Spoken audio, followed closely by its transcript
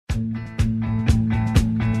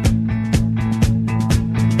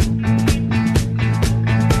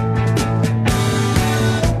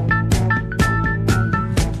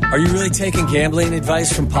Are you really taking gambling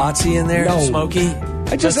advice from Potsy in there, No. Smokey?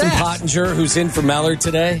 I just Justin asked. Pottinger, who's in for Mellor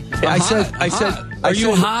today. I said. Are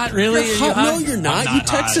you hot? Really? You're Are you hot. No, you're not. You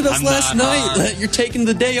texted us last night. You're taking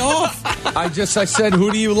the day off. I said,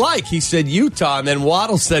 who do you like? He said Utah, and then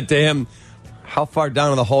Waddle said to him, "How far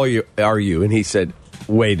down in the hole are you?" And he said,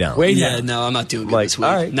 "Way down." Yeah, no, I'm not doing good this week.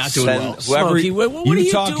 All right, Not doing then well. Whoever, Smokey, what are you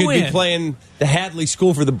Utah could be doing? playing the Hadley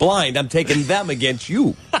School for the Blind. I'm taking them against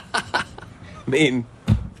you. I mean,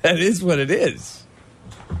 that is what it is.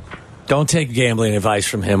 Don't take gambling advice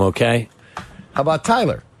from him, okay? How about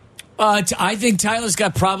Tyler? I think Tyler's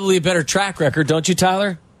got probably a better track record, don't you,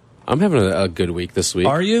 Tyler? I'm having a good week this week.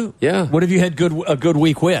 Are you? Yeah. What have you had a good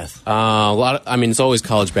week with? A lot. It's always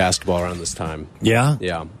college basketball around this time. Yeah?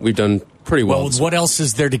 Yeah, we've done pretty well. Well, what else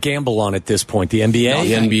is there to gamble on at this point? The NBA?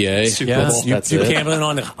 The NBA. Super Yeah, Bowl. That's you it. gambling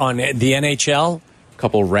on the NHL? A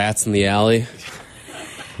couple rats in the alley.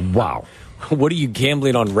 Wow. What are you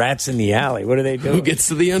gambling on? Rats in the alley? What are they doing? Who gets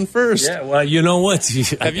to the end first? Yeah, well, you know what?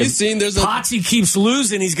 Have you seen? There's a Potsy keeps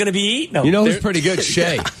losing. He's going to be eating them. You know who's pretty good?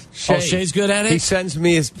 Shay. Oh, Shay's good at it? He sends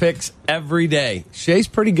me his picks every day. Shay's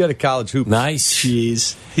pretty good at college hoops. Nice.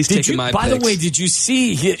 Jeez. He's taking my By picks. the way, did you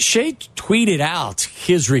see Shay tweeted out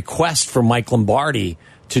his request for Mike Lombardi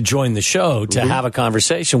to join the show to have a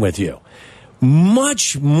conversation with you?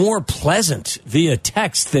 Much more pleasant via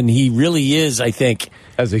text than he really is, I think.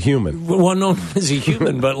 As a human. Well, no, as a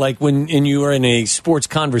human, but like when you were in a sports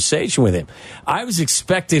conversation with him. I was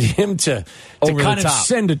expecting him to Over the kind of top.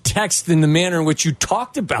 send a text in the manner in which you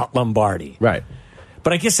talked about Lombardi. Right.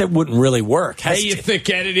 But I guess that wouldn't really work. Hey, you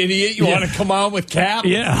thick-headed idiot. You want to come on with Cap?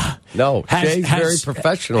 Yeah. No, Shay's very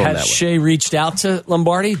professional in that way. Has Shay reached out to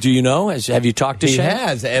Lombardi? Do you know? Have you talked to He Shay?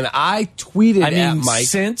 has, and I tweeted at Mike.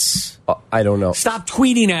 Since? I don't know. Stop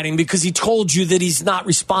tweeting at him because he told you that he's not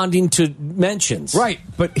responding to mentions. Right,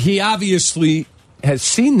 but he obviously has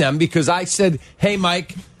seen them because I said, hey,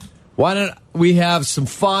 Mike, why don't we have some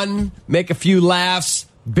fun, make a few laughs,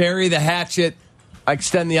 bury the hatchet,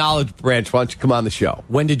 extend the olive branch. Why don't you come on the show?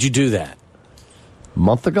 When did you do that? A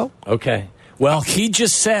month ago? Okay. Well, he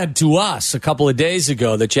just said to us a couple of days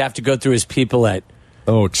ago that you have to go through his people at...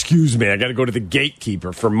 Oh, excuse me. I got to go to the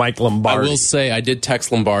gatekeeper for Mike Lombardi. I will say I did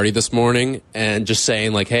text Lombardi this morning and just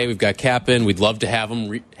saying like, hey, we've got Cap in. We'd love to have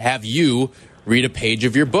him have you read a page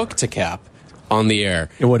of your book to Cap on the air.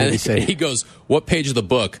 And what did he say? He goes, what page of the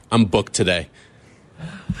book? I'm booked today.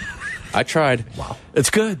 I tried. Wow. It's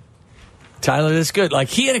good. Tyler, that's good. Like,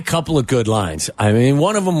 he had a couple of good lines. I mean,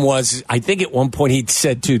 one of them was, I think at one point he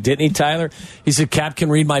said too, didn't he, Tyler? He said, Cap can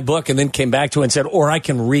read my book, and then came back to it and said, or I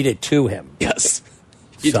can read it to him. Yes.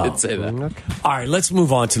 He So, did say that. All right, let's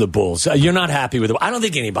move on to the Bulls. You're not happy with them. I don't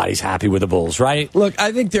think anybody's happy with the Bulls, right? Look,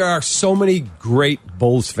 I think there are so many great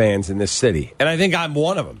Bulls fans in this city, and I think I'm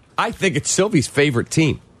one of them. I think it's Sylvie's favorite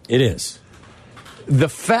team. It is. The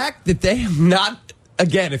fact that they have not,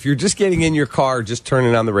 again, if you're just getting in your car, just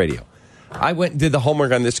turning on the radio. I went and did the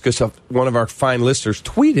homework on this because one of our fine listeners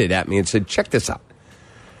tweeted at me and said, check this out.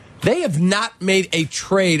 They have not made a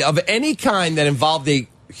trade of any kind that involved a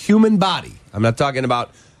human body. I'm not talking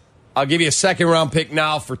about, I'll give you a second-round pick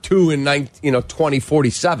now for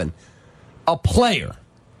 2047. A player.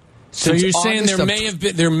 So Since you're saying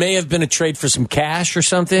August there may have been a trade for some cash or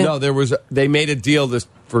something? No, they made a deal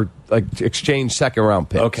for like exchange second-round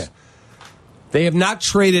picks. Okay. They have not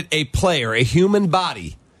traded a player, a human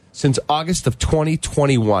body, since August of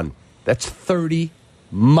 2021. That's 30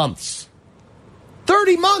 months.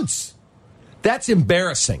 30 months! That's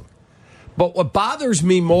embarrassing. But what bothers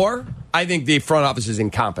me more, I think the front office is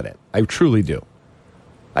incompetent. I truly do.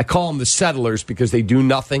 I call them the settlers because they do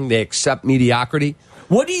nothing. They accept mediocrity.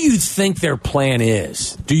 What do you think their plan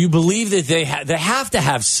is? Do you believe that they have to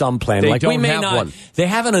have some plan? They we don't may have not. one. They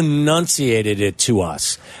haven't enunciated it to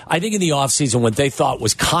us. I think in the offseason, what they thought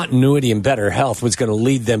was continuity and better health was going to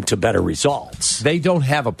lead them to better results. They don't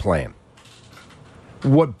have a plan.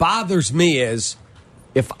 What bothers me is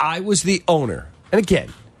if I was the owner, and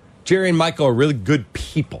again, Jerry and Michael are really good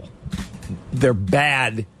people. They're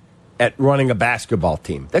bad at running a basketball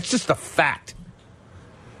team. That's just a fact.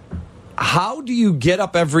 How do you get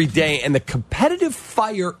up every day and the competitive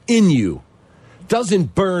fire in you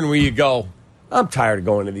doesn't burn where you go, I'm tired of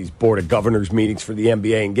going to these Board of Governors meetings for the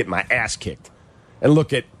NBA and getting my ass kicked, and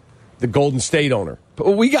look at the Golden State owner.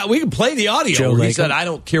 But we can play the audio Joe where he Lacob. said, I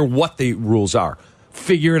don't care what the rules are.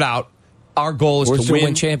 Figure it out. Our goal is to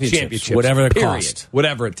win championships, whatever the period. cost.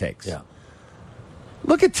 Whatever it takes. Yeah.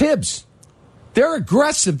 Look at Tibbs. They're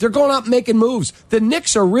aggressive. They're going out and making moves. The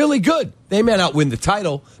Knicks are really good. They may not win the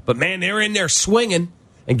title, but, man, they're in there swinging.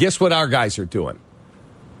 And guess what our guys are doing?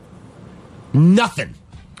 Nothing.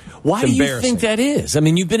 Why do you think that is? I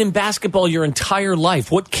mean, you've been in basketball your entire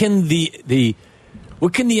life. What can the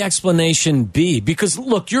explanation be? Because,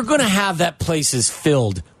 look, you're going to have that places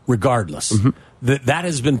filled regardless. Mm-hmm. That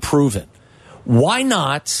has been proven. Why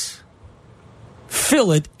not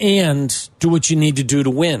fill it and do what you need to do to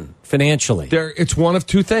win financially? It's one of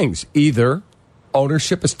two things. Either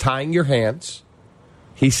ownership is tying your hands.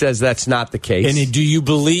 He says that's not the case. And do you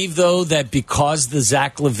believe, though, that because the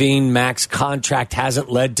Zach LaVine max contract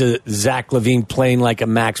hasn't led to Zach LaVine playing like a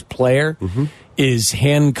max player, is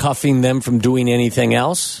handcuffing them from doing anything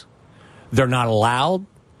else? They're not allowed?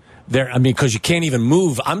 Because you can't even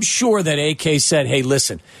move. I'm sure that AK said, hey,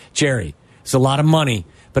 listen, Jerry, it's a lot of money,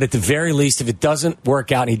 but at the very least, if it doesn't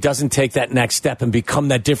work out and he doesn't take that next step and become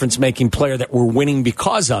that difference-making player that we're winning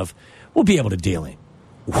because of, we'll be able to deal him.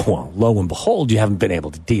 Well, lo and behold, you haven't been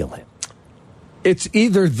able to deal him. It's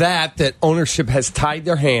either that ownership has tied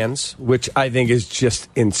their hands, which I think is just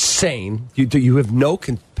insane. You have no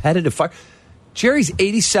competitive fire. Jerry's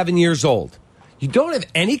 87 years old. You don't have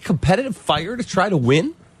any competitive fire to try to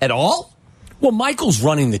win at all? Well, Michael's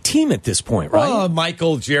running the team at this point, right? Oh,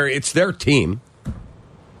 Michael, Jerry, it's their team.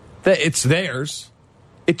 It's theirs.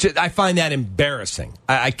 I find that embarrassing.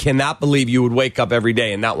 I cannot believe you would wake up every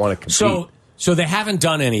day and not want to compete. So they haven't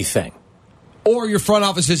done anything. Or your front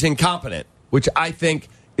office is incompetent, which I think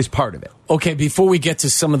is part of it. Okay, before we get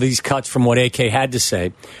to some of these cuts from what AK had to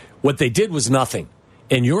say, what they did was nothing.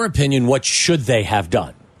 In your opinion, what should they have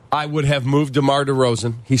done? I would have moved DeMar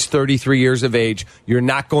DeRozan. He's 33 years of age. You're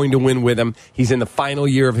not going to win with him. He's in the final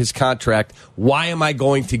year of his contract. Why am I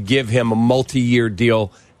going to give him a multi-year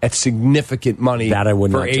deal at significant money that I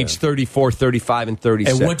would for age 34, 35, and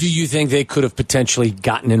 36? And what do you think they could have potentially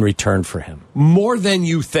gotten in return for him? More than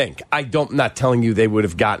you think. I'm not telling you they would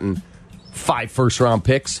have gotten 5 first-round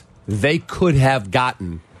picks. They could have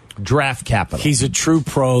gotten draft capital. He's a true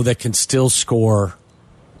pro that can still score.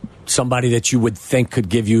 Somebody that you would think could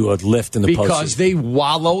give you a lift in the postseason. Because they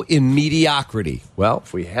wallow in mediocrity. Well,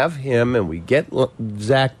 if we have him and we get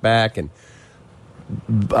Zach back and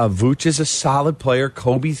Vooch is a solid player.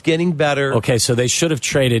 Kobe's getting better. Okay, so they should have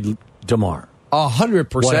traded DeMar.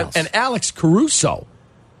 100%. And Alex Caruso.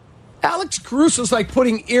 Alex Caruso's like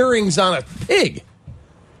putting earrings on a pig.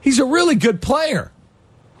 He's a really good player.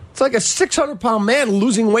 It's like a 600-pound man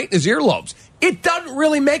losing weight in his earlobes. It doesn't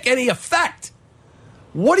really make any effect.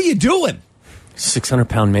 What are you doing?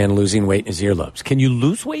 600-pound man losing weight in his earlobes. Can you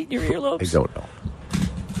lose weight in your earlobes? I don't know.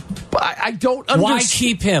 But I don't understand. Why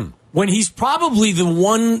keep him? When he's probably the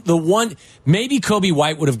one, maybe Kobe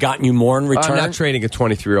White would have gotten you more in return. I'm not trading a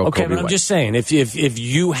 23-year-old Okay, Kobe but I'm White. just saying, if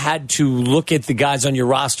you had to look at the guys on your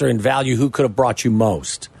roster and value who could have brought you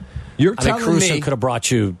most, You're telling Caruso me could have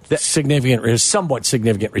brought you somewhat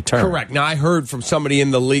significant return. Correct. Now, I heard from somebody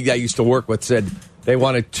in the league I used to work with said they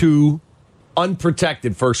wanted 2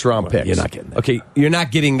 unprotected first-round picks. You're not getting that. Okay, you're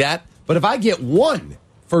not getting that. But if I get 1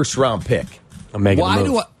 first-round pick, I'm making why the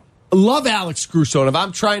move. do I love Alex Caruso? And if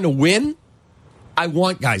I'm trying to win, I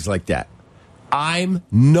want guys like that. I'm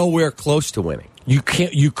nowhere close to winning. You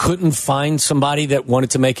couldn't find somebody that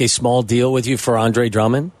wanted to make a small deal with you for Andre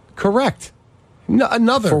Drummond? Correct.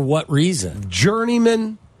 Another. For what reason?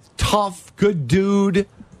 Journeyman, tough, good dude.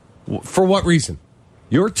 For what reason?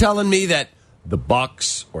 You're telling me that the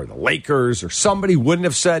Bucks or the Lakers or somebody wouldn't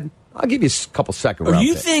have said, I'll give you a couple second round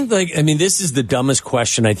You picks. think, this is the dumbest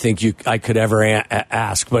question I think I could ever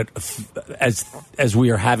ask, but as we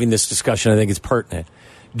are having this discussion, I think it's pertinent.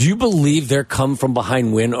 Do you believe their come from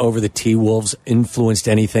behind win over the T-Wolves influenced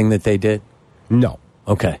anything that they did? No.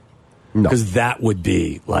 Okay. No. Because that would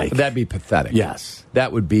be That'd be pathetic. Yes.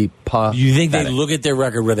 That would be pathetic. You think they look at their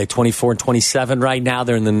record, were they 24 and 27 right now?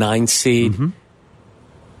 They're in the 9th seed.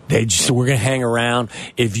 Mm-hmm. We're going to hang around.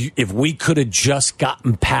 If we could have just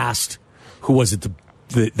gotten past, who was it,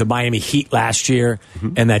 the Miami Heat last year,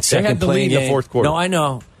 and that second they had the playing lead in game. the fourth quarter. No, I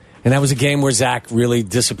know. And that was a game where Zach really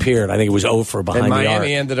disappeared. I think it was over behind and the arc.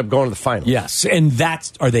 Miami ended up going to the finals. Yes, and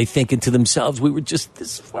are they thinking to themselves, we were just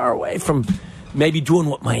this far away from maybe doing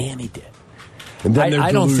what Miami did? And then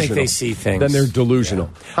I don't think they see things. Then they're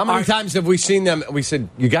delusional. Yeah. How many times have we seen them? We said,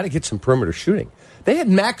 you got to get some perimeter shooting. They had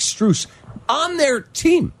Max Strus on their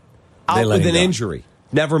team out with an injury.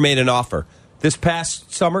 Never made an offer. This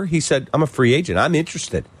past summer, he said, I'm a free agent. I'm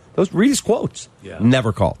interested. Read his quotes. Yeah.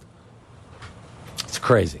 Never called. It's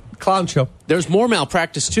crazy. Clown show. There's more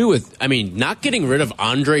malpractice, too, with, not getting rid of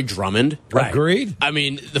Andre Drummond. Right. Agreed.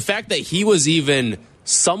 The fact that he was even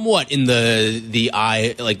somewhat in the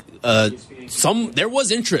eye, like there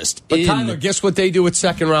was interest. But Tyler, guess what they do with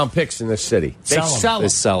second-round picks in this city? They They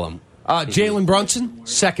sell them. Jalen Brunson,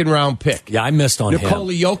 second-round pick. Yeah, I missed on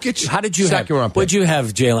Nikola him. Jokic, How did you second-round pick. Would you have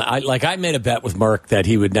Jalen? I made a bet with Merck that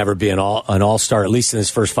he would never be an all-star, at least in his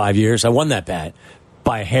first 5 years. I won that bet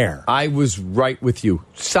by a hair. I was right with you.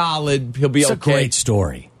 Solid. He'll be It's okay. a great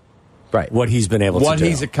story. Right. What he's been able to do. What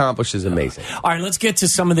he's accomplished is amazing. All right, let's get to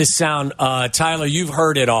some of this sound. Tyler, you've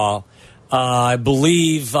heard it all. I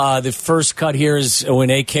believe the first cut here is when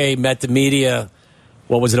AK met the media.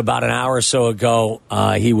 What was it, about an hour or so ago?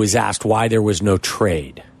 He was asked why there was no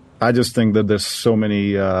trade. I just think that there's so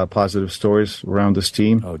many positive stories around this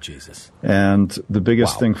team. Oh, Jesus. And the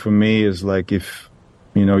biggest thing for me is like if,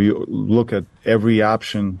 you look at every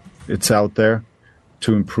option it's out there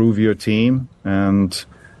to improve your team, and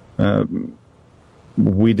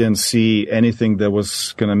we didn't see anything that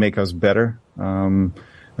was going to make us better.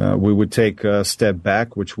 We would take a step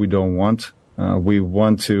back, which we don't want. We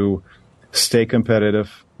want to stay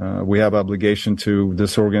competitive. We have obligation to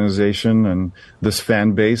this organization and this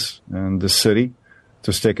fan base and this city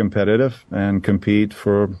to stay competitive and compete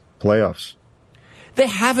for playoffs. They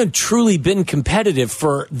haven't truly been competitive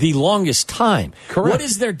for the longest time. Correct. What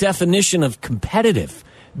is their definition of competitive?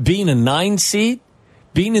 Being a 9 seed?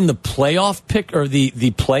 Being in the playoff pick or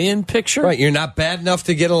the play-in picture? Right, you're not bad enough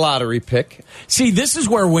to get a lottery pick. See, this is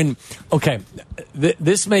where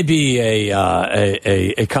this may be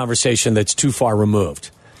a conversation that's too far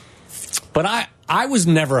removed. But I was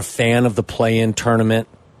never a fan of the play-in tournament.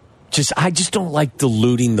 I just don't like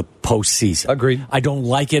diluting the postseason. Agreed. I don't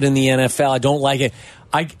like it in the NFL. I don't like it.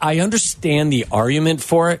 I understand the argument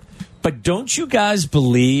for it, but don't you guys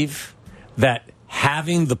believe that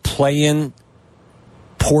having the play-in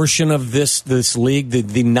portion of this league,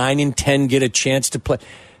 the 9 and 10 get a chance to play,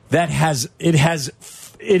 it has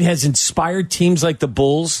inspired teams like the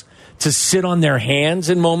Bulls to sit on their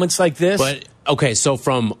hands in moments like this? But, okay, so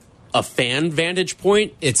from a fan vantage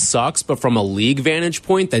point, it sucks, but from a league vantage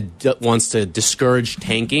point that wants to discourage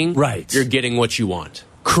tanking, right, you're getting what you want.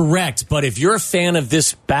 Correct, but if you're a fan of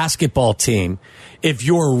this basketball team, if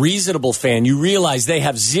you're a reasonable fan, you realize they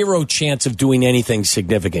have zero chance of doing anything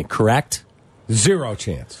significant, correct? Zero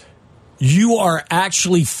chance. You are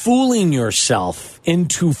actually fooling yourself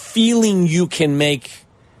into feeling you can make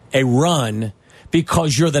a run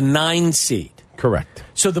because you're the 9 seed. Correct.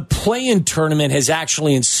 So the play-in tournament has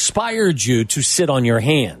actually inspired you to sit on your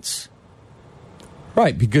hands.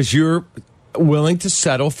 Right, because you're willing to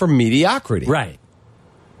settle for mediocrity. Right.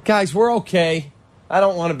 Guys, we're okay. I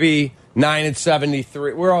don't want to be 9 and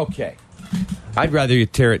 73. We're okay. I'd rather you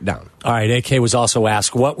tear it down. All right, AK was also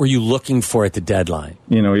asked, what were you looking for at the deadline?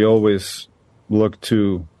 You always look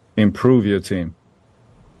to improve your team.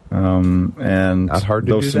 And not hard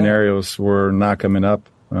to those scenarios were not coming up.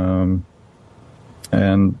 And,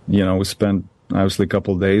 we spent obviously a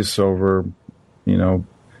couple of days over,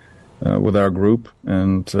 with our group,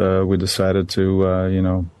 and we decided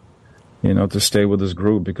to, to stay with this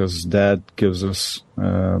group because that gives us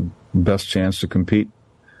best chance to compete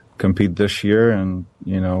this year, and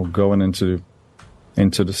going into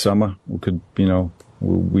the summer we could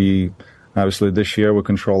we obviously this year we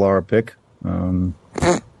control our pick.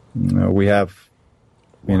 We have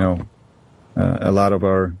a lot of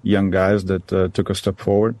our young guys that took a step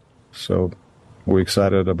forward, so we're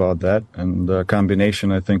excited about that, and the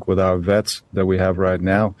combination I think with our vets that we have right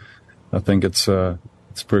now, I think it's a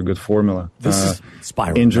pretty good formula. This is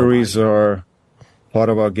spiraling. Injuries are part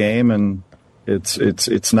of our game, and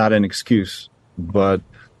it's not an excuse. But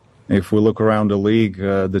if we look around the league,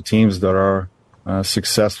 the teams that are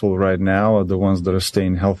successful right now are the ones that are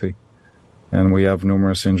staying healthy. And we have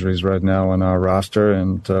numerous injuries right now on our roster,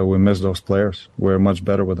 and we miss those players. We're much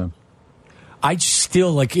better with them. I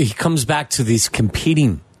still, he comes back to this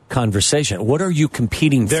competing conversation. What are you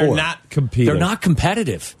competing for? They're not competing. They're not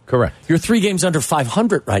competitive. Correct. You're 3 games under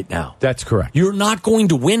 500 right now. That's correct. You're not going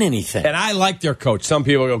to win anything. And I like their coach. Some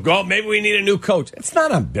people go, maybe we need a new coach. It's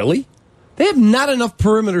not on Billy. They have not enough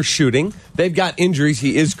perimeter shooting. They've got injuries.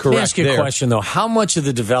 He is correct. Let me ask you a question, though. How much of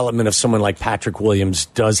the development of someone like Patrick Williams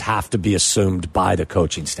does have to be assumed by the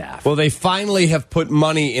coaching staff? Well, they finally have put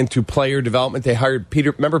money into player development. They hired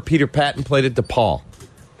Peter. Remember Peter Patton played at DePaul?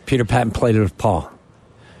 Peter Patton played it with Paul.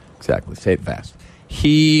 Exactly. Say it fast.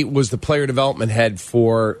 He was the player development head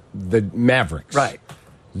for the Mavericks. Right.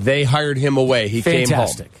 They hired him away. He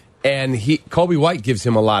Fantastic. came home. And Kobe White gives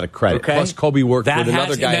him a lot of credit. Okay. Plus, Kobe worked with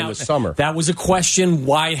another guy in the summer. That was a question.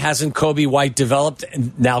 Why hasn't Kobe White developed?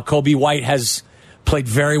 And now Kobe White has played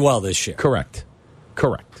very well this year. Correct.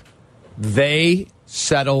 They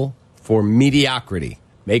settle for mediocrity.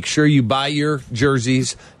 Make sure you buy your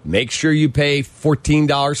jerseys. Make sure you pay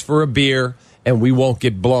 $14 for a beer, and we won't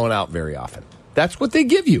get blown out very often. That's what they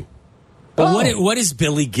give you. But what is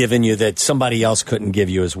Billy giving you that somebody else couldn't give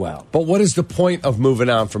you as well? But what is the point of moving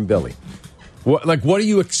on from Billy? What are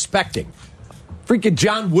you expecting? Freaking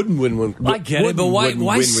John wouldn't win. I get it, but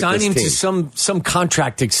why sign him to some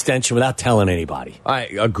contract extension without telling anybody? I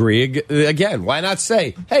agree. Again, why not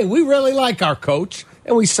say, hey, we really like our coach,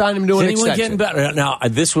 and we sign him to an extension? Getting better? Now,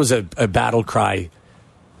 this was a battle cry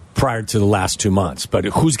prior to the last 2 months, but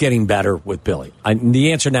who's getting better with Billy?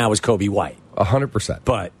 The answer now is Kobe White. 100%.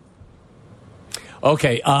 But,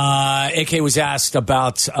 okay, AK was asked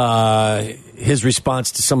about his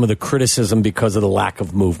response to some of the criticism because of the lack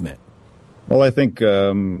of movement. Well, I think,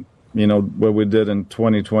 what we did in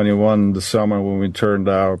 2021, the summer when we turned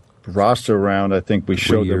our roster around, I think we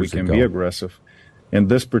showed that we can be aggressive. In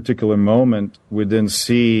this particular moment, we didn't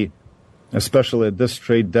see, especially at this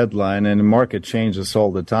trade deadline, and the market changes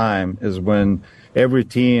all the time, is when every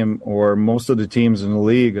team or most of the teams in the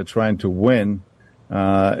league are trying to win.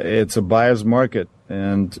 It's a buyer's market,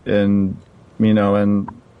 and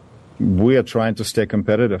we are trying to stay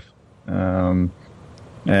competitive.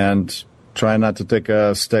 And try not to take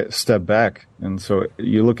a step back. And so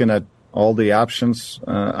you're looking at all the options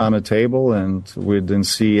on the table, and we didn't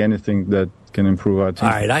see anything that can improve our team.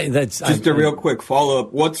 All right, just a real quick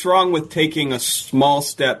follow-up. What's wrong with taking a small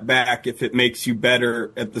step back if it makes you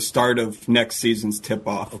better at the start of next season's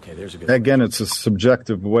tip-off? Okay, there's a good Again, it's a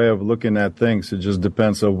subjective way of looking at things. It just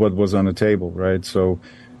depends on what was on the table, right? So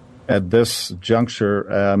at this juncture,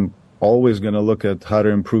 I'm always going to look at how to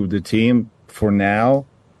improve the team for now.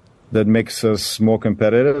 That makes us more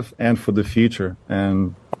competitive and for the future.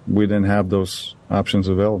 And we didn't have those options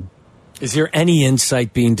available. Is there any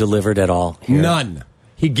insight being delivered at all here? None.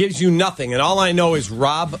 He gives you nothing. And all I know is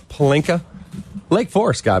Rob Pelinka, Lake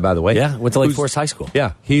Forest guy, by the way. Yeah, went to Lake Forest High School.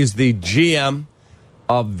 Yeah, he's the GM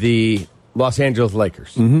of the Los Angeles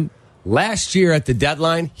Lakers. Mm-hmm. Last year at the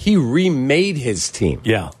deadline, he remade his team.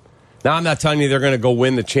 Yeah. Now, I'm not telling you they're going to go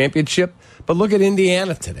win the championship, but look at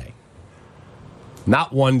Indiana today.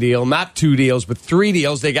 Not one deal, not two deals, but 3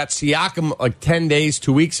 deals. They got Siakam like 10 days,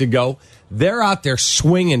 2 weeks ago. They're out there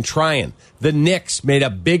swinging, trying. The Knicks made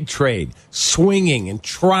a big trade, swinging and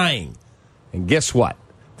trying. And guess what?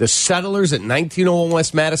 The settlers at 1901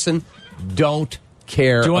 West Madison don't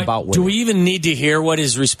care about winning. Do we even need to hear what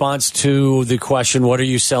his response to the question, what are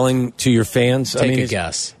you selling to your fans? Take a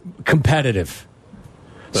guess. Competitive.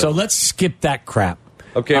 So let's skip that crap.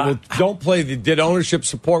 Okay, well, don't play the did ownership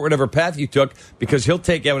support whatever path you took, because he'll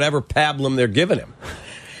take whatever pablum they're giving him.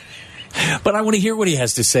 But I want to hear what he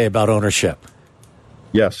has to say about ownership.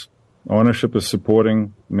 Yes, ownership is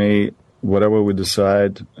supporting me, whatever we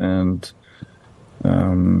decide, and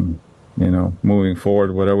moving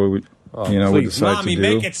forward, whatever we we decide Mommy, to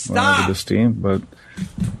do make it stop. with this team. But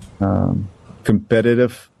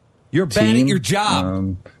competitive. You're bad at your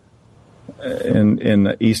job. In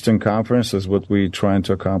the Eastern Conference is what we're trying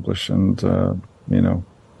to accomplish, and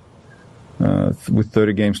with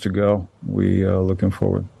 30 games to go, we are looking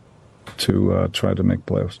forward to try to make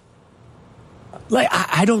playoffs. Like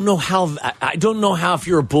I don't know how if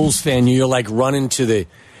you're a Bulls fan, you're like running to the.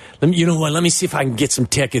 You know what? Let me see if I can get some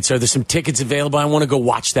tickets. Are there some tickets available? I want to go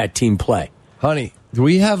watch that team play. Honey, do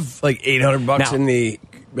we have like $800 in the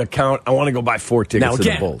account? I want to go buy 4 tickets to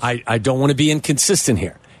the Bulls. I don't want to be inconsistent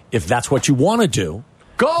here. If that's what you want to do,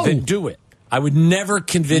 go. Then do it. I would never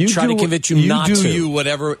try to convince you not to. You do you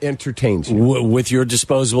whatever entertains you. With your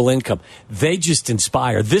disposable income. They just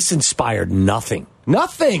inspire. This inspired nothing.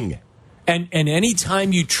 Nothing. And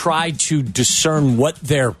anytime you try to discern what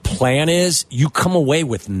their plan is, you come away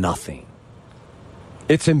with nothing.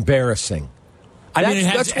 It's embarrassing.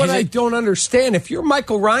 That's what I don't understand. If you're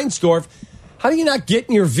Michael Reinsdorf, how do you not get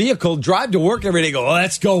in your vehicle, drive to work every day, go,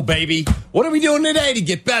 let's go, baby. What are we doing today to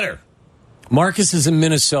get better? Marcus is in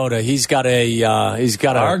Minnesota. He's got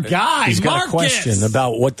our guy. He's got a question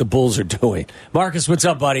about what the Bulls are doing. Marcus, what's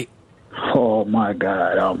up, buddy? Oh my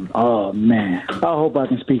God! Oh man! I hope I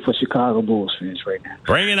can speak for Chicago Bulls fans right now.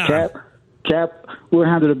 Bring it on, Cap. We'll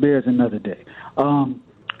handle the Bears another day.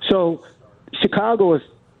 So Chicago is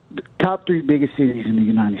the top 3 biggest cities in the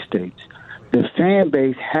United States. The fan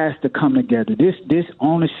base has to come together. This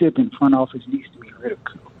ownership and front office needs to be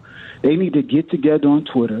ridiculed. They need to get together on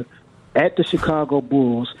Twitter at the Chicago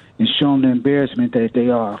Bulls and show them the embarrassment that they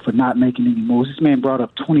are for not making any moves. This man brought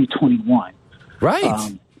up 2021.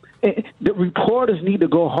 Right. The reporters need to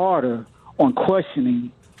go harder on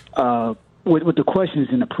questioning with the questions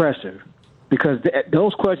in the presser, because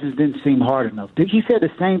those questions didn't seem hard enough. He said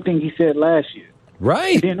the same thing he said last year.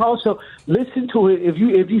 Right. And then also listen to it. If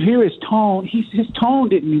you hear his tone, his tone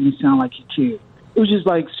didn't even sound like he cared. It was just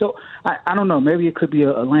like, so, I don't know, maybe it could be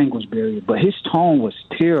a language barrier, but his tone was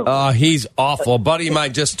terrible. He's awful. A buddy of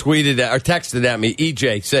mine just tweeted or texted at me,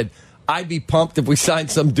 EJ, said, I'd be pumped if we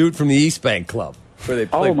signed some dude from the East Bank Club where they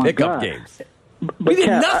play pickup games. We did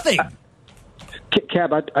nothing.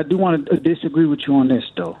 Cap, I do want to disagree with you on this,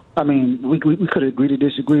 though. I mean, we could agree to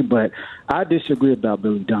disagree, but I disagree about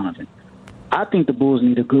Billy Donovan. I think the Bulls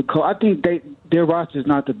need a good coach. I think their roster is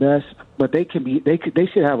not the best, but they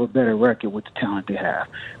should have a better record with the talent they have.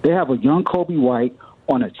 They have a young Kobe White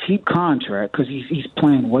on a cheap contract because he's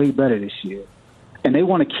playing way better this year, and they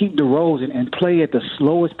want to keep DeRozan and play at the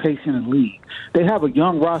slowest pace in the league. They have a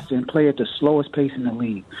young roster and play at the slowest pace in the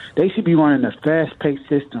league. They should be running a fast-paced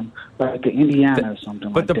system like an Indiana or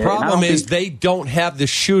something like that. But the problem is they don't have the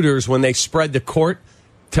shooters when they spread the court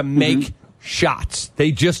to make shots.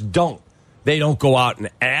 They just don't. They don't go out and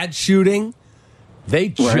add shooting. They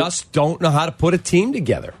just don't know how to put a team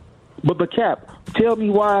together. But Cap, tell me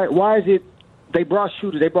why is it they brought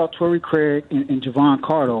shooters? They brought Torrey Craig and Javon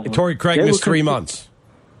Carter over. And Torrey Craig missed 3 months.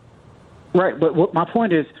 Right, but my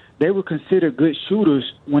point is they were considered good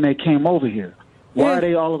shooters when they came over here. Why are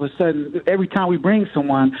they all of a sudden, every time we bring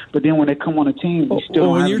someone, but then when they come on a team, we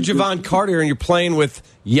still when you're Javon Carter and you're playing with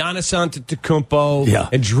Giannis Antetokounmpo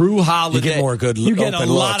and Drew Holiday, you get a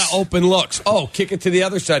lot of open looks. Oh, kick it to the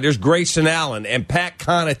other side. There's Grayson Allen and Pat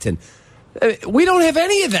Connaughton. We don't have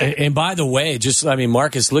any of that. And by the way,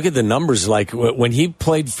 Marcus, look at the numbers. Like when he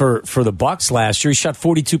played for the Bucks last year, he shot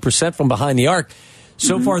 42% from behind the arc.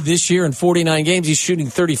 So far this year in 49 games, he's shooting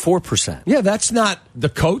 34%. Yeah, that's not the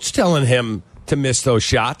coach telling him to miss those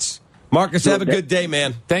shots. Marcus, have a good day,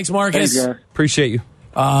 man. Thanks, Marcus. Appreciate you.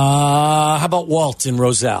 How about Walt in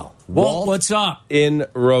Roselle? Walt, what's up? In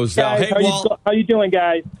Roselle. Guys, hey, Walt. How you doing,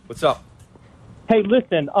 guys? What's up? Hey,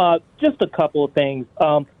 listen, just a couple of things.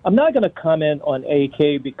 I'm not going to comment on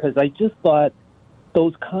AK because I just thought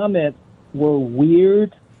those comments were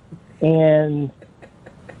weird and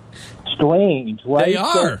strange, right? They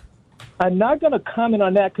are. So I'm not going to comment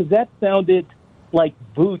on that because that sounded like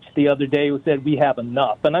Vooch the other day who said we have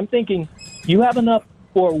enough. And I'm thinking, you have enough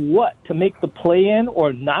for what? To make the play-in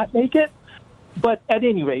or not make it? But at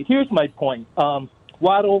any rate, here's my point.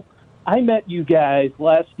 Waddle, I met you guys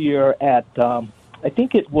last year at, I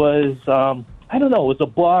think it was, it was a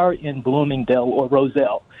bar in Bloomingdale or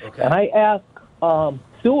Roselle. Okay. And I asked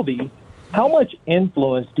Sylvie, how much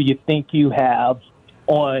influence do you think you have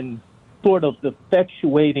on sort of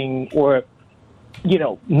effectuating or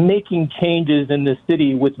making changes in the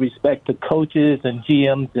city with respect to coaches and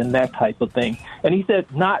GMs and that type of thing? And he said,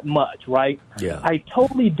 not much, right? Yeah. I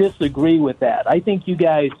totally disagree with that. I think you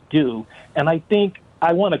guys do. And I think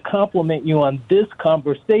I want to compliment you on this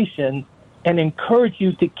conversation and encourage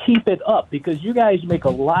you to keep it up because you guys make a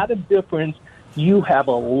lot of difference. You have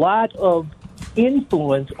a lot of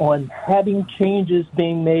influence on having changes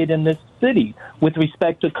being made in this city with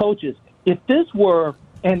respect to coaches. If this were,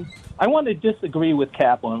 and I want to disagree with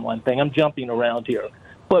Cap on one thing. I'm jumping around here.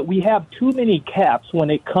 But we have too many Caps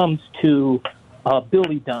when it comes to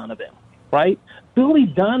Billy Donovan, right? Billy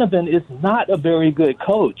Donovan is not a very good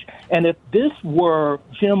coach. And if this were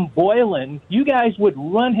Jim Boylan, you guys would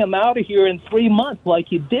run him out of here in 3 months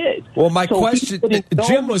like you did. Well, my question,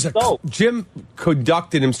 Jim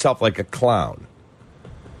conducted himself like a clown.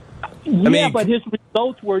 But his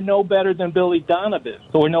results were no better than Billy Donovan's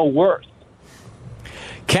or no worse.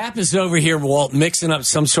 Cap is over here, Walt, mixing up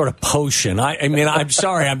some sort of potion. I'm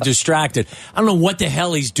sorry, I'm distracted. I don't know what the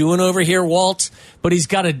hell he's doing over here, Walt, but he's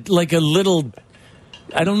got a little,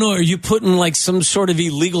 I don't know, are you putting like some sort of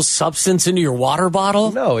illegal substance into your water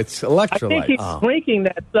bottle? No, it's electrolyte. I think he's drinking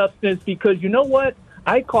that substance because you know what?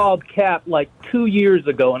 I called Cap like 2 years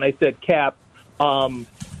ago and I said, Cap,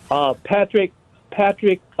 Patrick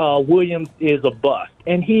Williams is a bust.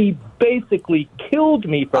 And he basically killed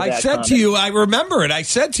me for that. I said to you, I remember it. I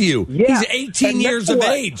said to you, he's 18 years of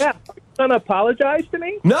age. Yeah. Are you going to apologize to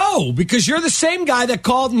me? No, because you're the same guy that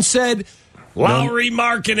called and said, Lowry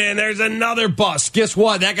Markkanen, there's another bust. Guess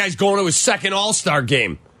what? That guy's going to his second All-Star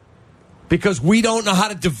game. Because we don't know how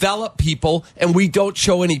to develop people, and we don't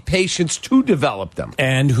show any patience to develop them.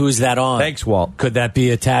 And who's that on? Thanks, Walt. Could that be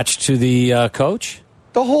attached to the coach?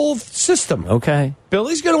 The whole system. Okay.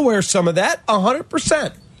 Billy's going to wear some of that,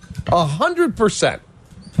 100%. 100%.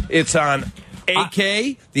 It's on AK,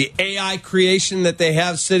 the AI creation that they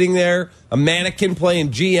have sitting there, a mannequin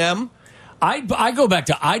playing GM. I go back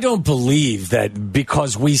to, I don't believe that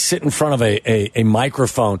because we sit in front of a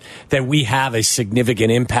microphone that we have a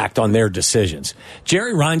significant impact on their decisions.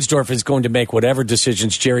 Jerry Reinsdorf is going to make whatever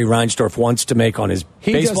decisions Jerry Reinsdorf wants to make on his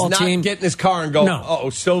baseball team. He does not get in his car and go, No.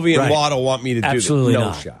 Sylvie and Right. Waddle want me to do this. Absolutely No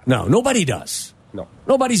not. shot. No, nobody does. No.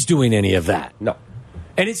 Nobody's doing any of that. No.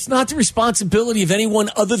 And it's not the responsibility of anyone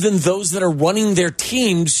other than those that are running their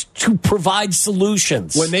teams to provide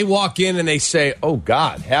solutions. When they walk in and they say, oh,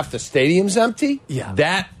 God, half the stadium's empty? Yeah.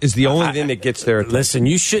 That is the only thing that gets their attention. Listen,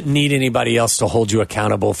 you shouldn't need anybody else to hold you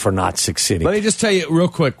accountable for not succeeding. Let me just tell you real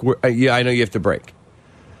quick. I know you have to break.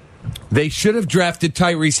 They should have drafted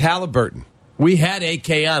Tyrese Halliburton. We had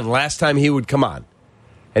AK on last time he would come on.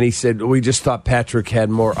 And he said, we just thought Patrick had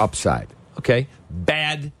more upside. Okay.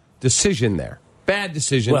 Bad decision there. Bad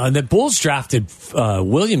decision. Well, and the Bulls drafted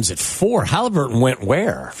Williams at 4. Halliburton went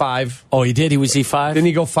where? 5. Oh, he did? Was he 5? Didn't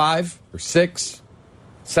he go 5 or 6?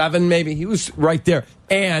 7 maybe? He was right there.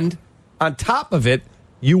 And on top of it,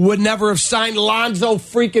 you would never have signed Lonzo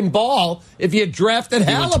freaking Ball if you had drafted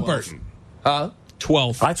Halliburton.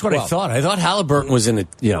 12. That's what I thought. I thought Halliburton was in it,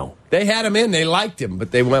 They had him in. They liked him,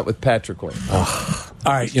 but they went with Patrick Wayne.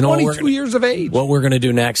 All right, 22 years of age. What we're going to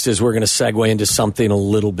do next is we're going to segue into something a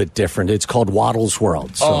little bit different. It's called Waddle's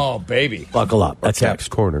World. So baby. buckle up. That's Cap's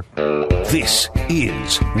Corner. This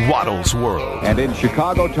is Waddle's World. And in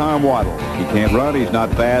Chicago, Tom Waddle. He can't run, he's not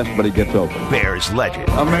fast, but he gets open. Bears legend.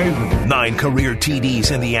 Amazing. 9 career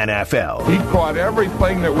TDs in the NFL. He caught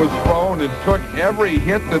everything that was thrown and took every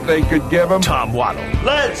hit that they could give him. Tom Waddle.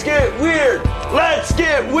 Let's get weird. Let's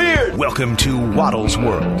get weird. Welcome to Waddle's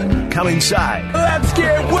World. Come inside. Let's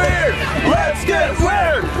get weird. Let's get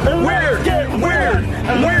weird. Weird. Get weird.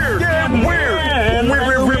 Weird. Get weird.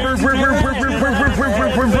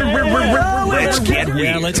 Let's get weird.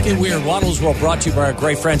 Yeah, let's get weird. Waddle's World brought to you by our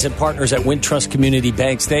great friends and partners at Wintrust Community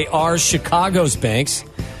Banks. They are Chicago's banks.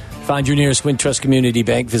 Find your nearest Wintrust Community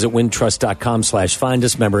Bank. Visit wintrust.com/find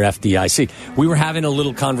us. Member FDIC. We were having a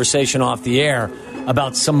little conversation off the air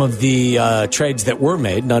about some of the trades that were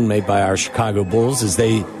made, none made by our Chicago Bulls, as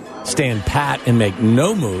they stand pat and make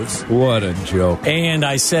no moves. What a joke. And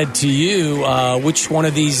I said to you, which one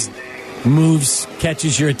of these moves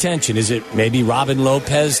catches your attention? Is it maybe Robin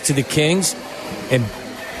Lopez to the Kings? And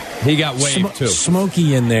he got waived, too.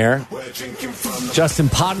 Smokey in there. Justin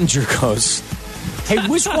Pottinger goes, hey,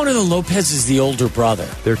 which one of the Lopez is the older brother?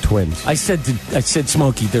 They're twins. I said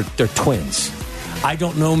Smokey, they're twins. I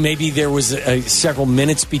don't know, maybe there was several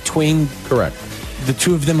minutes between Correct. the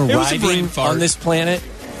two of them arriving on this planet.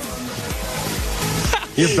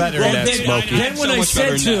 You're better than that, Smokey. Then when I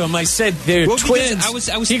said to him, I said they're twins. I was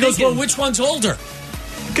he goes, thinking, well, which one's older?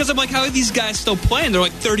 Because I'm like, how are these guys still playing? They're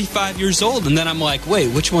like 35 years old. And then I'm like, wait,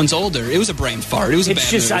 which one's older? It was a brain fart. It was a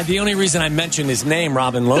bad move. The only reason I mentioned his name,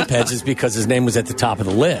 Robin Lopez, is because his name was at the top of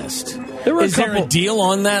the list. Is there a deal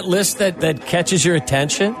on that list that catches your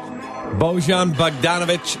attention? Bojan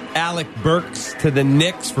Bogdanovic, Alec Burks to the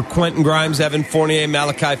Knicks for Quentin Grimes, Evan Fournier,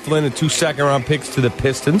 Malachi Flynn, and 2 second-round picks to the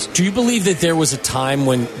Pistons. Do you believe that there was a time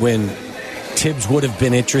when Tibbs would have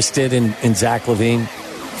been interested in Zach LaVine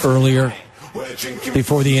earlier,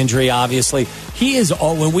 before the injury, obviously? He is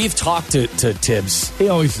when we've talked to Tibbs. He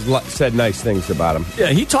always said nice things about him. Yeah,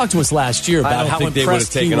 he talked to us last year about how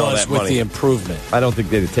impressed he was with the improvement. I don't think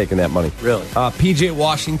they'd have taken that money. Really? P.J.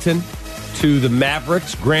 Washington to the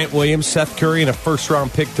Mavericks, Grant Williams, Seth Curry, and a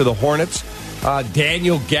first-round pick to the Hornets.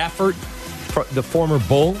 Daniel Gafford, the former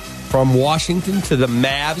Bull, from Washington to the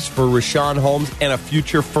Mavs for Rashawn Holmes and a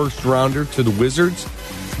future first-rounder to the Wizards.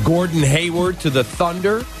 Gordon Hayward to the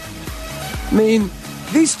Thunder. I mean,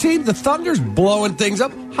 these teams, the Thunder's blowing things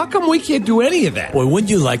up. How come we can't do any of that? Boy, wouldn't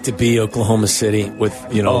you like to be Oklahoma City with,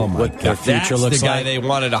 what their future looks like? That's the guy they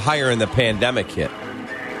wanted to hire in the pandemic hit.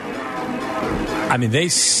 I mean, they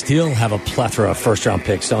still have a plethora of first-round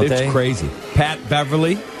picks, don't they? It's crazy. Pat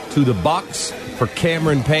Beverly to the Bucks for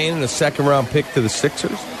Cameron Payne and a second-round pick to the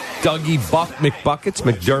Sixers. Dougie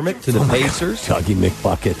McDermott to the Pacers. Dougie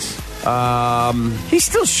McBuckets. He's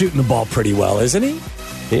still shooting the ball pretty well, isn't he?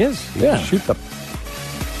 He is. He can shoot the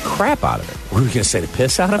crap out of it. Were you going to say the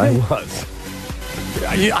piss out of it? I was.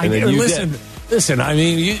 Listen. I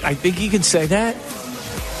mean, I think you can say that.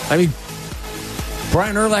 I mean,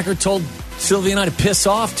 Brian Urlacher told Sylvia and I to piss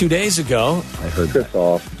off 2 days ago. I heard piss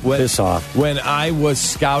off. Piss off. When I was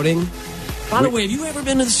scouting. By the way, have you ever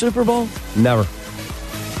been to the Super Bowl? Never.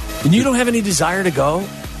 And you don't have any desire to go?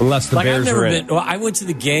 Unless the Bears are in. Well, I went to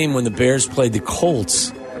the game when the Bears played the Colts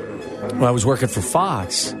when I was working for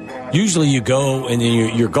Fox. Usually you go and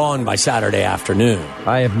then you're gone by Saturday afternoon.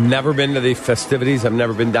 I have never been to the festivities. I've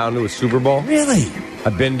never been down to a Super Bowl. Really?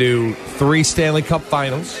 I've been to 3 Stanley Cup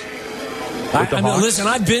Finals. Listen,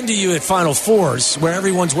 I've been to you at Final Fours where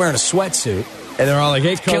everyone's wearing a sweatsuit. And they're all like,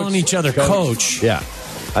 hey, coach. Killing each other, coach. Yeah.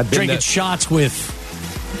 I've been drinking shots with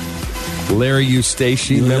Larry Eustace.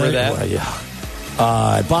 Remember that? Well,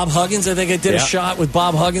 yeah. Bob Huggins, I think I did a shot with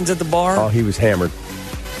Bob Huggins at the bar. Oh, he was hammered.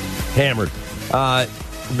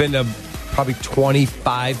 Been to probably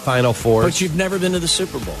 25 Final Fours. But you've never been to the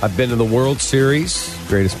Super Bowl. I've been to the World Series.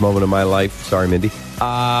 Greatest moment of my life. Sorry, Mindy.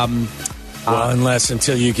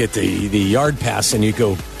 Until you get the yard pass and you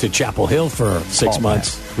go to Chapel Hill for 6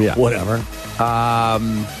 months. Yeah. Whatever.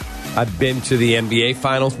 I've been to the NBA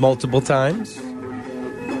Finals multiple times.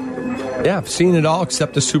 Yeah, I've seen it all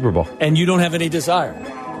except the Super Bowl. And you don't have any desire?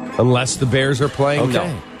 Unless the Bears are playing,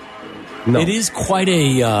 okay. No. It is quite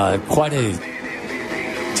a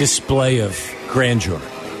display of grandeur.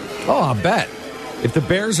 Oh, I bet. If the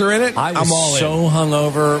Bears are in it, I'm all so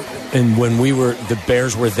hungover, and when the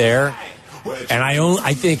Bears were there, and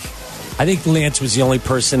I think Lance was the only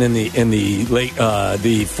person in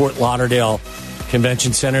the Fort Lauderdale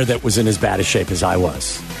Convention Center that was in as bad a shape as I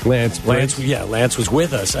was. Lance was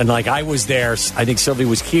with us, and I was there. I think Sylvie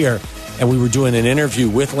was here, and we were doing an interview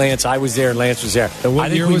with Lance. I was there, Lance was there. And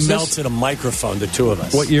what year was this? Melted a microphone, the two of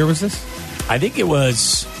us. What year was this? I think it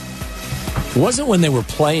wasn't when they were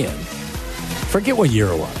playing. Forget what year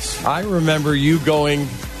it was. I remember you going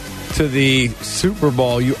to the Super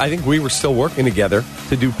Bowl. I think we were still working together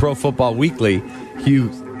to do Pro Football Weekly.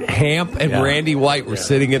 Hamp and Randy White were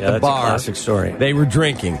sitting at the bar. A classic story. They were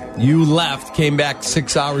drinking. You left, came back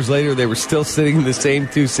 6 hours later. They were still sitting in the same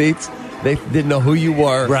two seats. They didn't know who you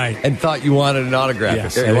were, right? And thought you wanted an autograph.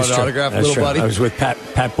 Yes, you want an autograph, little buddy? I was with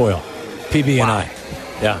Pat Boyle, PB and I.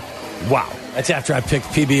 Yeah. Wow. That's after I picked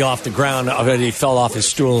PB off the ground. He fell off his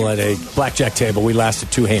stool at a blackjack table. We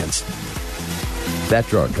lasted 2 hands. That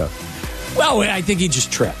drunk, huh? Well, I think he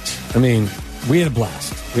just tripped. I mean, we had a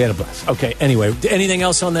blast. Okay, anyway, anything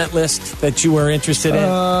else on that list that you were interested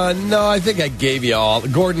in? No, I think I gave you all.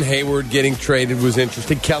 Gordon Hayward getting traded was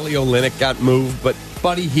interesting. Kelly Olynyk got moved, but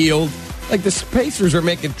Buddy Hield. The Pacers are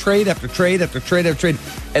making trade after trade after trade after trade.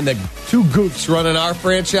 And the two goofs running our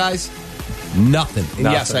franchise, nothing. And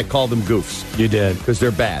yes, I called them goofs. You did. Because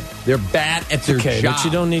they're bad. They're bad at their job. But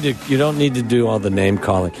you don't need to do all the name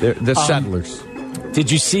calling. They're the settlers. Did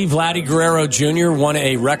you see Vladdy Guerrero Jr. won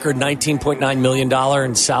a record $19.9 million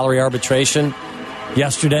in salary arbitration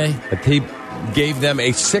yesterday? He gave them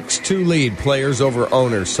a 6-2 lead, players over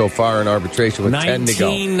owners so far in arbitration with 10 to go.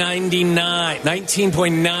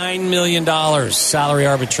 $19.9 million salary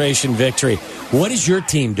arbitration victory. What is your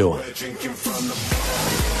team doing?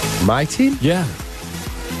 My team? Yeah.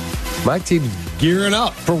 My team's gearing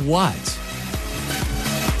up. For what?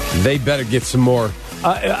 They better get some more.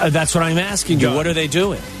 That's what I'm asking you. What are they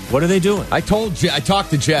doing? I talked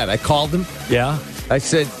to Jed. I called him. Yeah. I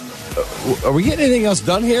said, are we getting anything else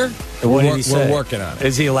done here? And what did he say? We're working on it.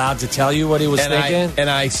 Is he allowed to tell you what he was thinking?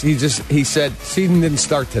 He said, season didn't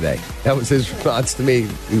start today. That was his response to me.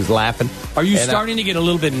 He was laughing. Are you starting to get a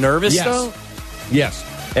little bit nervous, though? Yes.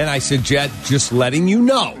 And I said, Jed, just letting you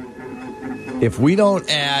know, if we don't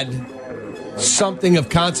add something of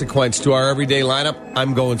consequence to our everyday lineup,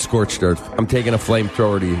 I'm going scorched earth. I'm taking a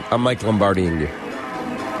flamethrower to you. I'm Mike Lombardi-ing you.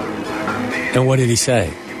 And what did he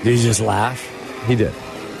say? Did he just laugh? He did.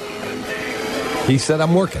 He said,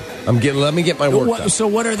 I'm working. Let me get my work done. So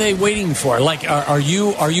what are they waiting for? Are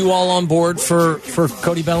you all on board for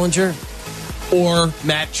Cody Bellinger? Or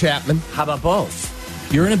Matt Chapman? How about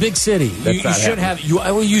both? You're in a big city. You should have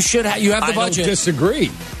the budget.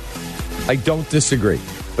 I don't disagree.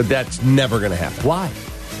 But that's never going to happen. Why?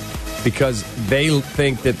 Because they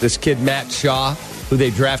think that this kid, Matt Shaw, who they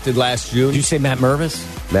drafted last June. Did you say Matt Mervis?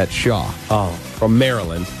 Matt Shaw. Oh. From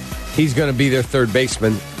Maryland. He's going to be their third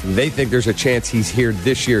baseman. They think there's a chance he's here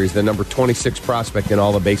this year. He's the number 26 prospect in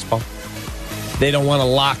all of baseball. They don't want to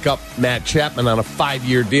lock up Matt Chapman on a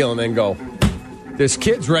 5-year deal and then go, this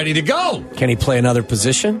kid's ready to go. Can he play another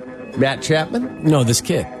position? Matt Chapman? No, this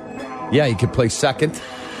kid. Yeah, he could play second.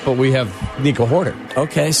 But we have Nico Horner.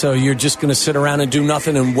 Okay, so you're just going to sit around and do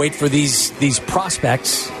nothing and wait for these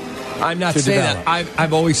prospects. I'm not saying that.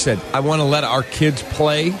 I've always said I want to let our kids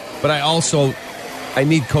play, but I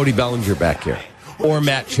need Cody Bellinger back here or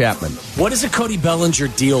Matt Chapman. What does a Cody Bellinger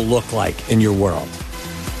deal look like in your world?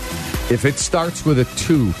 If it starts with a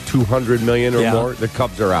 $200 million or more, the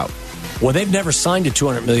Cubs are out. Well, they've never signed a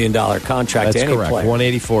 $200 million contract. That's to any correct. player.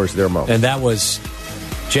 184 is their most, and that was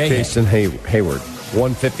Jason Hayward.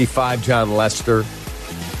 155, John Lester.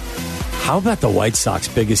 How about the White Sox?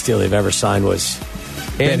 Biggest deal they've ever signed was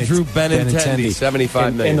Andrew Benintendi,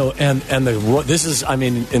 $75 million.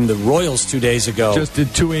 In the Royals 2 days ago. Just did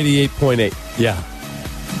 288.8. Yeah.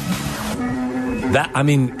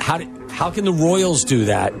 How can the Royals do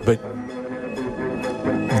that? But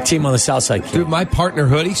the team on the South Side can't. Dude, my partner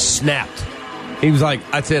Hoodie snapped. He was like,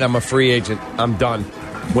 "That's it. I'm a free agent. I'm done."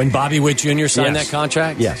 When Bobby Witt Jr. signed that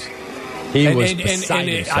contract, yes, he was beside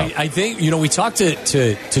himself. I think we talked to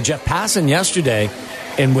Jeff Passan yesterday,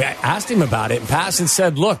 and we asked him about it. And Passan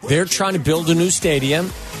said, "Look, they're trying to build a new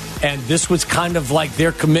stadium, and this was kind of like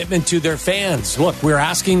their commitment to their fans. Look, we're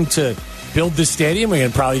asking to build this stadium. We're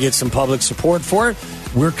going to probably get some public support for it.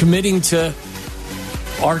 We're committing to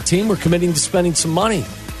our team. We're committing to spending some money.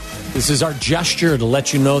 This is our gesture to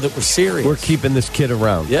let you know that we're serious. We're keeping this kid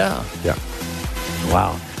around." Yeah.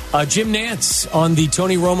 Wow. Jim Nantz on the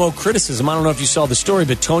Tony Romo criticism. I don't know if you saw the story,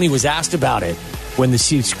 but Tony was asked about it when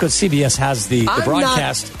because CBS has the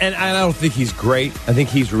broadcast. And I don't think he's great. I think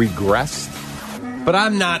he's regressed. But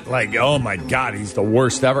I'm not like, oh my God, he's the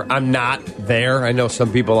worst ever. I'm not there. I know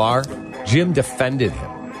some people are. Jim defended him.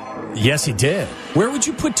 Yes, he did. Where would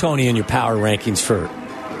you put Tony in your power rankings for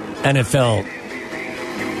NFL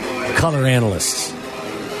color analysts?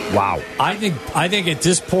 Wow. I think at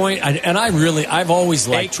this point, I've always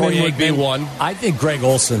liked Troy Aikman. Would be one. I think Greg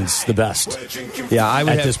Olson's the best. Yeah, I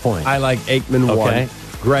would at this point. I like Aikman 1,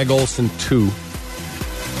 Greg Olson 2,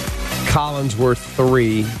 Collinsworth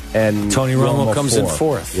 3, and Tony Romo comes 4. in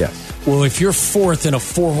 4th. Yes. Well, if you're 4th in a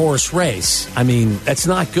 4-horse race, that's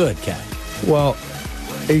not good, Kat. Well,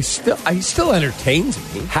 he still entertains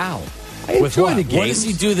me. How? I enjoy the What games. does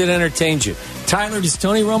he do that entertains you? Tyler, does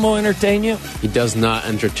Tony Romo entertain you? He does not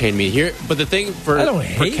entertain me here. But the thing I don't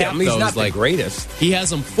hate Cap, him. He's though, not is the greatest. He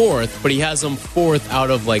has him 4th, but he has him 4th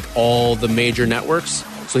out of all the major networks.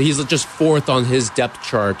 So he's just 4th on his depth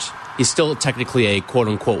chart. He's still technically a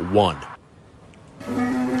quote-unquote 1.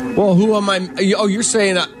 Well, who am I? Oh, you're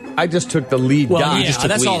saying I just took the lead guy. Yeah, just took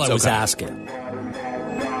that's all leads, I was okay. asking.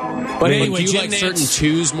 But anyway, do you like certain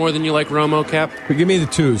 2s more than you like Romo, Cap? Give me the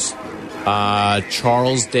 2s.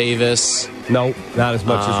 Charles Davis. No, not as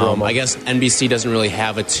much as Romo. I guess NBC doesn't really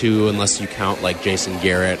have a 2 unless you count Jason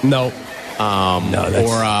Garrett. No.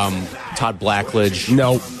 Or Todd Blackledge.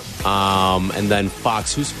 No. And then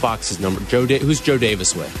Fox. Who's Fox's number? Who's Joe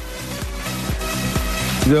Davis with?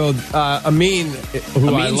 Amin,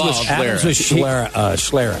 who I Amin's love. with Adams with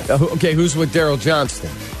Schlereth. Okay, who's with Daryl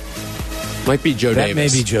Johnston? Might be Joe Davis. That may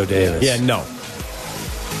be Joe Davis. Yeah, no.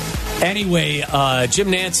 Anyway,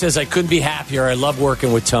 Jim Nantz says, I couldn't be happier. I love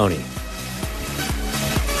working with Tony.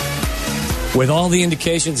 With all the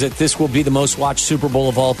indications that this will be the most watched Super Bowl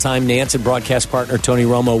of all time, Nantz and broadcast partner Tony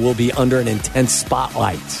Romo will be under an intense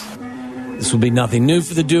spotlight. This will be nothing new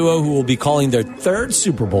for the duo, who will be calling their 3rd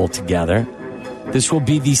Super Bowl together. This will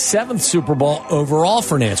be the 7th Super Bowl overall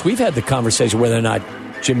for Nantz. We've had the conversation whether or not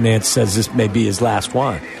Jim Nantz says this may be his last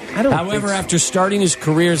one. However, after starting his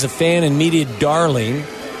career as a fan and media darling,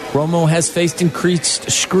 Romo has faced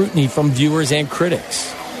increased scrutiny from viewers and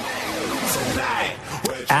critics.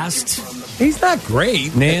 He's not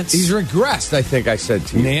great. Nantz. He's regressed, I think I said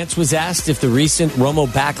to you. Nantz was asked if the recent Romo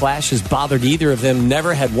backlash has bothered either of them.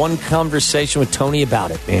 Never had one conversation with Tony about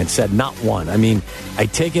it. Nantz said not one. I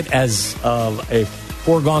take it as a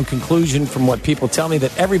foregone conclusion from what people tell me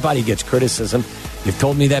that everybody gets criticism. You've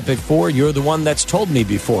told me that before. You're the one that's told me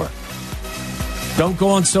before. Don't go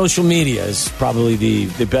on social media is probably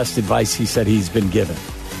the best advice he said he's been given.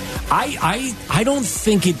 I don't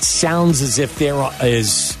think it sounds as if there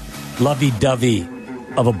is lovey-dovey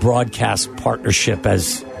of a broadcast partnership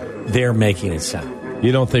as they're making it sound.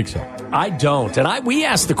 You don't think so? I don't. And we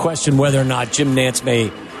asked the question whether or not Jim Nantz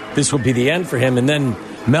this will be the end for him. And then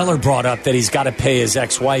Meller brought up that he's got to pay his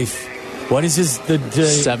ex-wife. What is his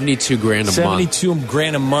 $72,000 a month?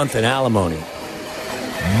 $72,000 a month in alimony.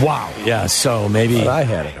 Wow. Yeah, so maybe but I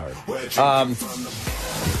had it hard.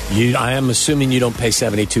 I am assuming you don't pay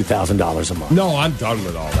 $72,000 a month. No, I'm done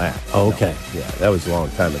with all that. Oh, okay. No. Yeah, that was a long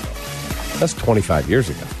time ago. That's 25 years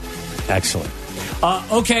ago. Excellent.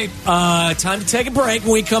 Okay, time to take a break.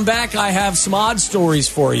 When we come back, I have some odd stories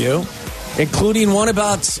for you, including one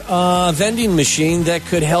about a vending machine that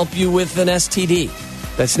could help you with an STD.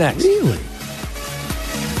 That's next. Really?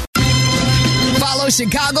 Follow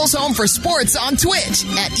Chicago's Home for Sports on Twitch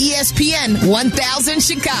at ESPN 1000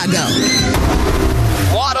 Chicago.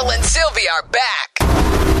 Waddle and Sylvie are back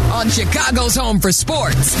on Chicago's Home for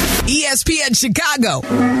Sports, ESPN Chicago.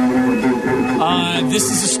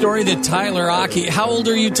 This is a story that Tyler Aki. How old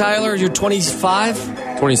are you, Tyler? You're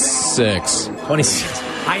 25? 26. 26.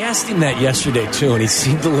 I asked him that yesterday, too, and he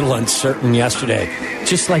seemed a little uncertain yesterday,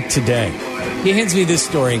 just like today. He hands me this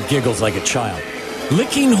story and giggles like a child.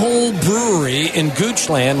 Licking Hole Brewery in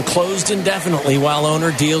Goochland closed indefinitely while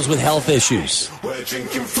owner deals with health issues.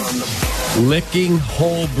 Licking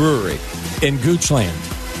Hole Brewery. In Goochland.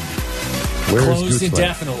 Where Closed is Goochland?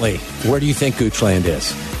 indefinitely. Where do you think Goochland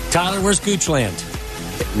is? Tyler, where's Goochland?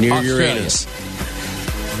 Near Australia. Uranus.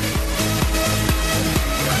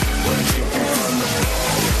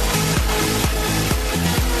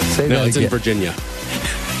 Say No, that it's in again. Virginia.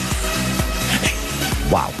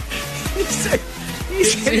 Wow.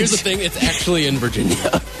 Here's the thing, it's actually in Virginia.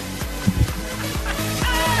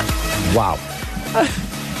 Wow.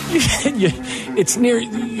 It's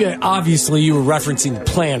near. Obviously, you were referencing the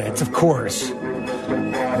planet, of course.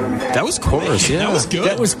 That was quick. yeah. That was good.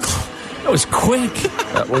 That was quick.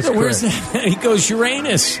 That was Where's quick. that? He goes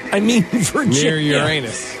Uranus. I mean Virginia. Near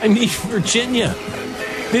Uranus. I mean Virginia.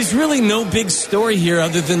 There's really no big story here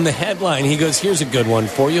other than the headline. He goes, here's a good one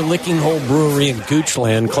for you. Licking Hole Brewery in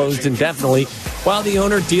Goochland closed indefinitely while the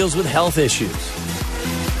owner deals with health issues.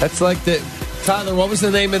 That's like the... Tyler, what was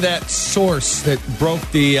the name of that source that broke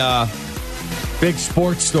the big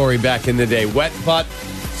sports story back in the day? Wet Butt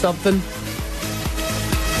something?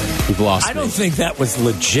 You've lost I don't me. think that was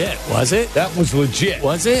legit, was it? That was legit.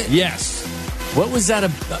 Was it? Yes. What was that?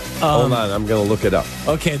 Hold on, I'm going to look it up.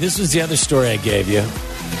 Okay, this was the other story I gave you.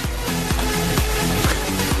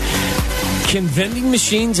 Can vending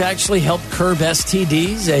machines actually help curb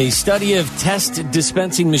STDs? A study of test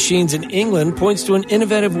dispensing machines in England points to an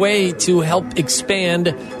innovative way to help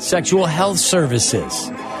expand sexual health services.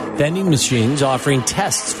 Vending machines offering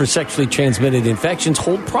tests for sexually transmitted infections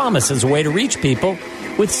hold promise as a way to reach people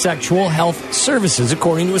with sexual health services,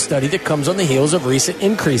 according to a study that comes on the heels of recent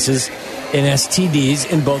increases in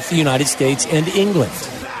STDs in both the United States and England.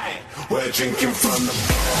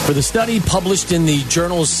 For the study published in the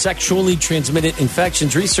journal Sexually Transmitted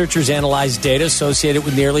Infections, researchers analyzed data associated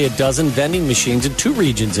with nearly a dozen vending machines in 2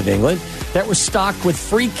 regions of England that were stocked with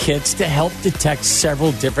free kits to help detect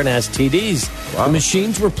several different STDs. Wow. The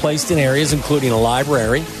machines were placed in areas including a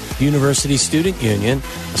library, university student union,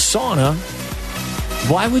 a sauna.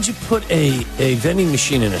 Why would you put a vending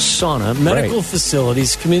machine in a sauna? Medical Right.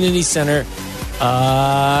 facilities, community center,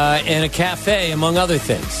 and a cafe, among other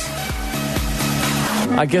things.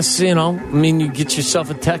 I guess, you get yourself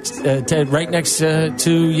a text right next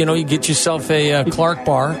to, you get yourself a Clark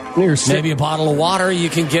bar, maybe a bottle of water. You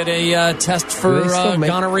can get a test for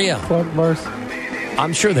gonorrhea. Clark bars?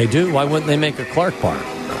 I'm sure they do. Why wouldn't they make a Clark bar?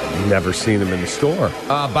 I've never seen them in the store.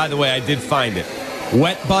 By the way, I did find it.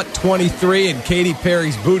 Wet Butt 23 and Katy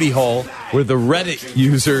Perry's Booty Hole were the Reddit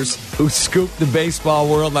users who scooped the baseball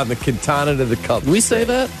world on the Quintana to the Cubs. Did we say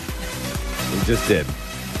that? We just did.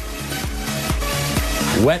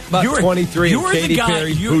 Wet Butt 23 and Katy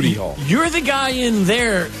Perry's Booty Hole. You're the guy in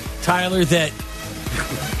there, Tyler, that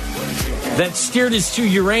steered us to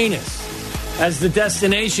Uranus as the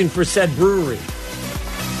destination for said brewery.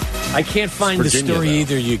 I can't find the Virginia, story though.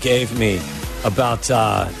 either you gave me about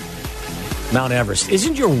Mount Everest.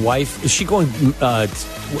 Isn't your wife? Is she going?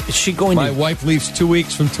 My wife leaves 2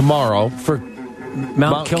 weeks from tomorrow for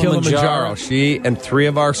Mount Kilimanjaro. She and 3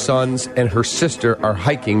 of our sons and her sister are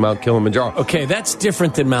hiking Mount Kilimanjaro. Okay, that's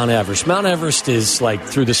different than Mount Everest. Mount Everest is like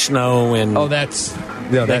through the snow and that's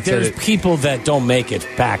there's it. people that don't make it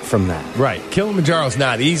back from that. Right. Kilimanjaro's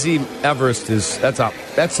not easy. Everest is that's a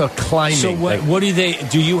climbing. So what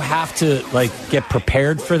do you have to get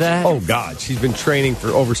prepared for that? Oh God, she's been training for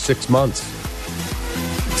over 6 months.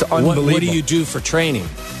 It's unbelievable. What do you do for training?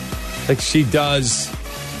 Like she does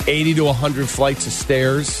 80 to 100 flights of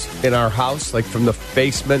stairs in our house, like from the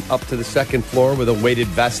basement up to the second floor with a weighted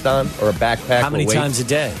vest on or a backpack. How many with weights. times a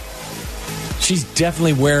day? She's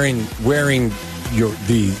definitely wearing the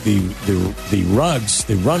rugs,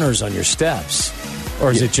 the runners on your steps, or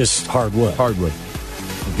is it just hardwood? Hardwood.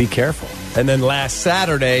 Be careful. And then last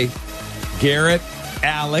Saturday, Garrett,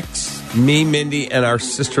 Alex, me, Mindy, and our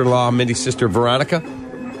sister-in-law, Mindy's sister, Veronica,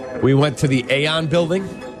 we went to the Aon building.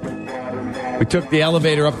 We took the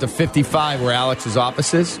elevator up to 55 where Alex's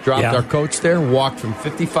office is, dropped our coats there, walked from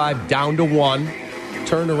 55 down to 1,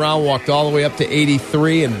 turned around, walked all the way up to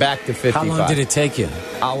 83 and back to 55. How long did it take you?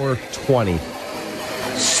 Hour 20.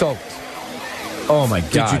 Soaked. Oh, my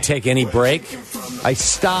God. Did you take any break? I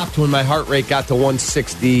stopped when my heart rate got to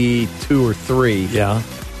 162 or 3. Yeah.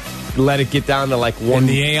 Let it get down to like 135. And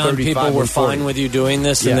the Aon people were 140. fine with you doing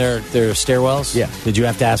this in their stairwells? Yeah. Did you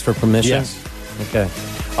have to ask for permission? Yes. Okay.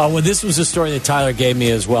 Well, this was a story that Tyler gave me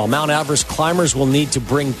as well. Mount Everest climbers will need to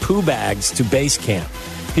bring poo bags to base camp.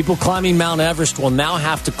 People climbing Mount Everest will now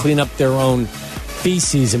have to clean up their own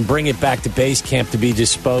feces and bring it back to base camp to be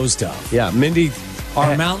disposed of. Yeah, Mindy.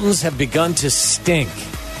 Our mountains have begun to stink.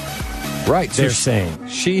 Right, They're saying.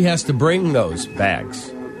 She has to bring those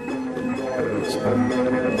bags.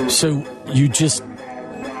 So you just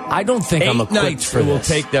I don't think I'm 8 equipped nights for we'll this.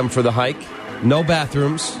 take them for the hike. No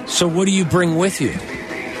bathrooms. So what do you bring with you?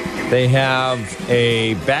 They have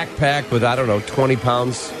a backpack with, 20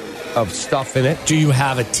 pounds of stuff in it. Do you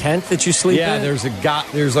have a tent that you sleep in? Yeah,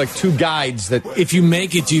 there's like 2 guides that... If you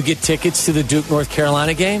make it, do you get tickets to the Duke, North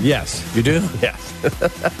Carolina game? Yes. You do? Yes.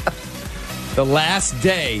 The last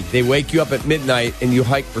day, they wake you up at midnight and you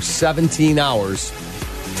hike for 17 hours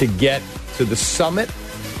to get to the summit.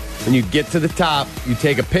 When you get to the top, you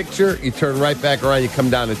take a picture, you turn right back around, you come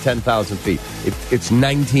down to 10,000 feet. It's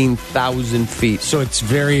 19,000 feet. So it's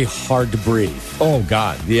very hard to breathe. Oh,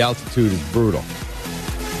 God. The altitude is brutal.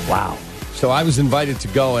 Wow. So I was invited to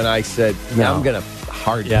go, and I said, No. I'm going to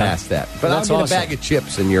hard pass that. But That's I'll get awesome. a bag of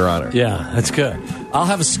chips in your honor. Yeah, that's good. I'll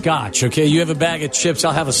have a scotch, okay? You have a bag of chips,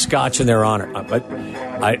 I'll have a scotch in their honor. But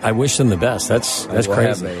I wish them the best. That's I will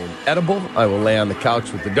crazy. have an edible. I will lay on the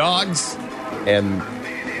couch with the dogs and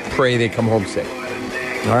pray they come home safe.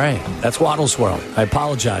 All right. That's Waddle's World. I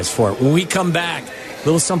apologize for it. When we come back, a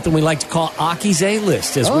little something we like to call Aki's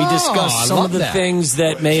A-List as we discuss I some love of the that. things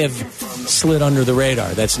that may have slid under the radar.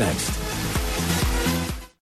 That's next.